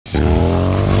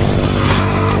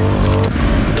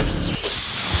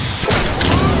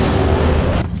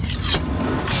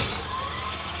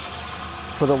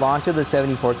For the launch of the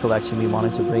 74 collection, we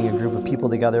wanted to bring a group of people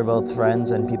together, both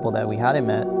friends and people that we hadn't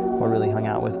met or really hung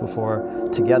out with before,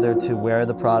 together to wear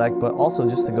the product, but also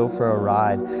just to go for a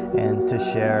ride and to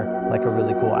share like a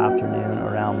really cool afternoon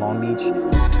around Long Beach.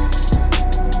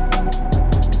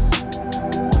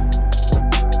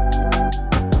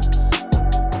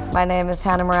 My name is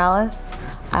Hannah Morales.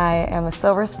 I am a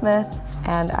silversmith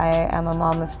and I am a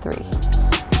mom of 3.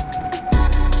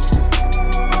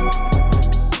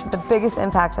 The biggest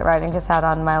impact that riding has had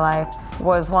on my life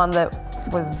was one that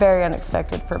was very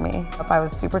unexpected for me. I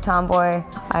was super tomboy.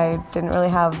 I didn't really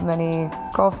have many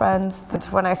girlfriends.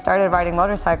 When I started riding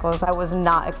motorcycles, I was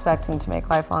not expecting to make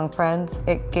lifelong friends.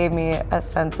 It gave me a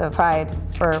sense of pride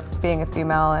for being a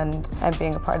female and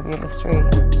being a part of the industry.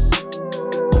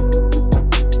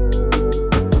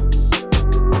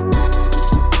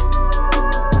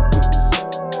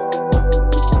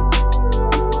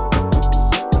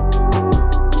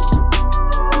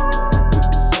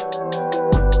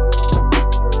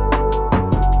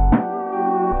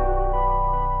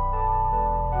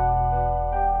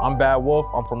 I'm Bad Wolf,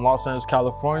 I'm from Los Angeles,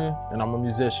 California, and I'm a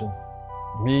musician.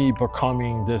 Me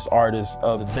becoming this artist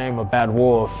of the name of Bad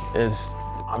Wolf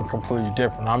I'm completely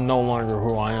different. I'm no longer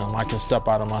who I am. I can step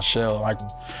out of my shell. I can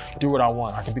do what I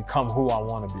want. I can become who I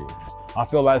want to be. I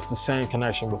feel that's the same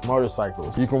connection with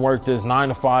motorcycles. You can work this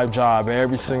 9-to-5 job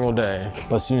every single day,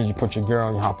 but as soon as you put your gear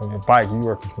on, you hop on your bike, you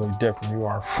are completely different. You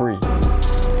are free.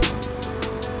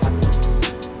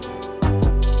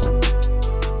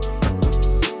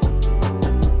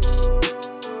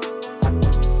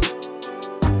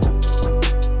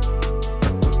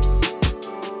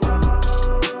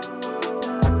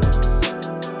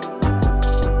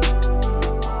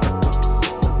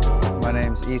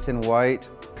 Ethan White,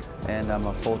 and I'm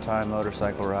a full-time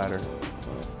motorcycle rider.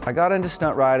 I got into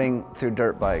stunt riding through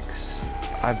dirt bikes.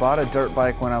 I bought a dirt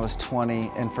bike when I was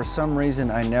 20, and for some reason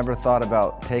I never thought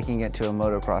about taking it to a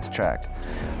motocross track.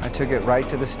 I took it right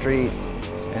to the street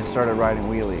and started riding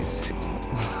wheelies.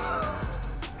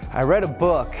 I read a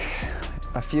book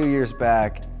a few years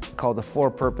back called The 4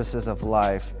 Purposes of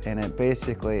Life, and it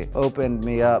basically opened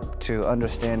me up to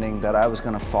understanding that I was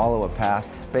going to follow a path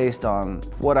based on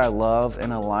what I love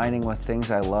and aligning with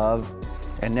things I love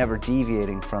and never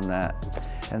deviating from that.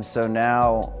 And so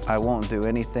now I won't do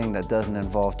anything that doesn't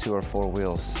involve 2 or 4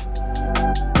 wheels.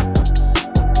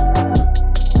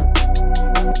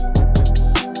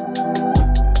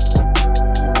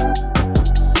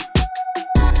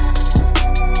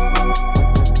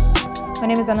 My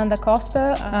name is Ananda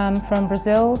Costa. I'm from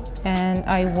Brazil and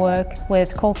I work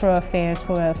with cultural affairs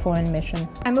for a foreign mission.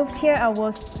 I moved here, I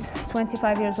was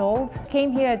 25 years old.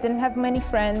 Came here, I didn't have many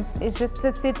friends. It's just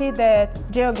a city that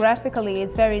geographically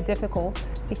it's very difficult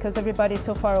because everybody's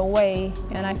so far away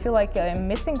and I feel like I'm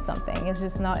missing something. It's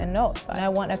just not enough. I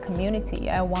want a community,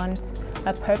 I want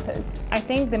a purpose. I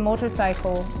think the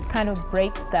motorcycle kind of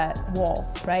breaks that wall,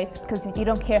 right? Because you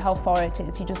don't care how far it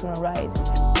is, you just want to ride.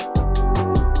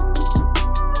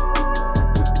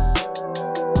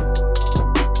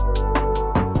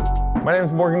 My name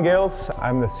is Morgan Gales.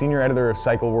 I'm the senior editor of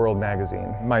Cycle World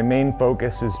magazine. My main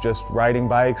focus is just riding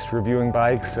bikes, reviewing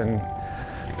bikes, and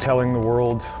telling the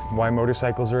world why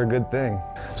motorcycles are a good thing.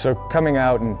 So coming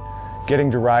out and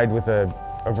getting to ride with a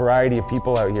variety of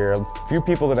people out here, a few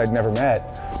people that I'd never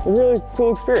met, a really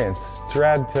cool experience. It's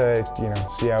rad to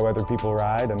see how other people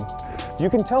ride, and you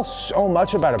can tell so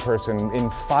much about a person in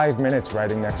 5 minutes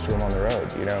riding next to them on the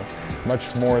road,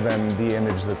 much more than the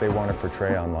image that they want to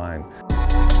portray online.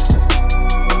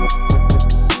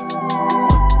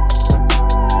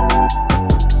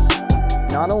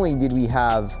 Not only did we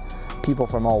have people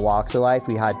from all walks of life,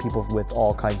 we had people with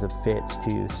all kinds of fits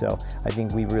too. So I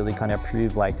think we really kind of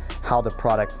proved like how the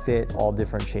product fit all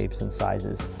different shapes and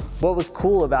sizes. What was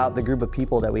cool about the group of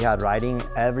people that we had riding,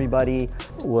 everybody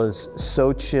was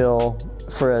so chill.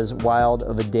 For as wild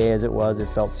of a day as it was, it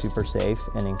felt super safe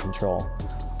and in control.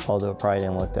 Although it probably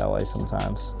didn't look that way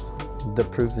sometimes. The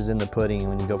proof is in the pudding, and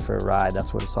when you go for a ride,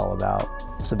 that's what it's all about.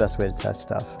 It's the best way to test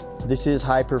stuff. This is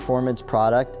high performance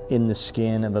product in the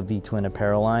skin of a V-twin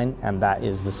apparel line, and that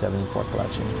is the 74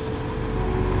 collection.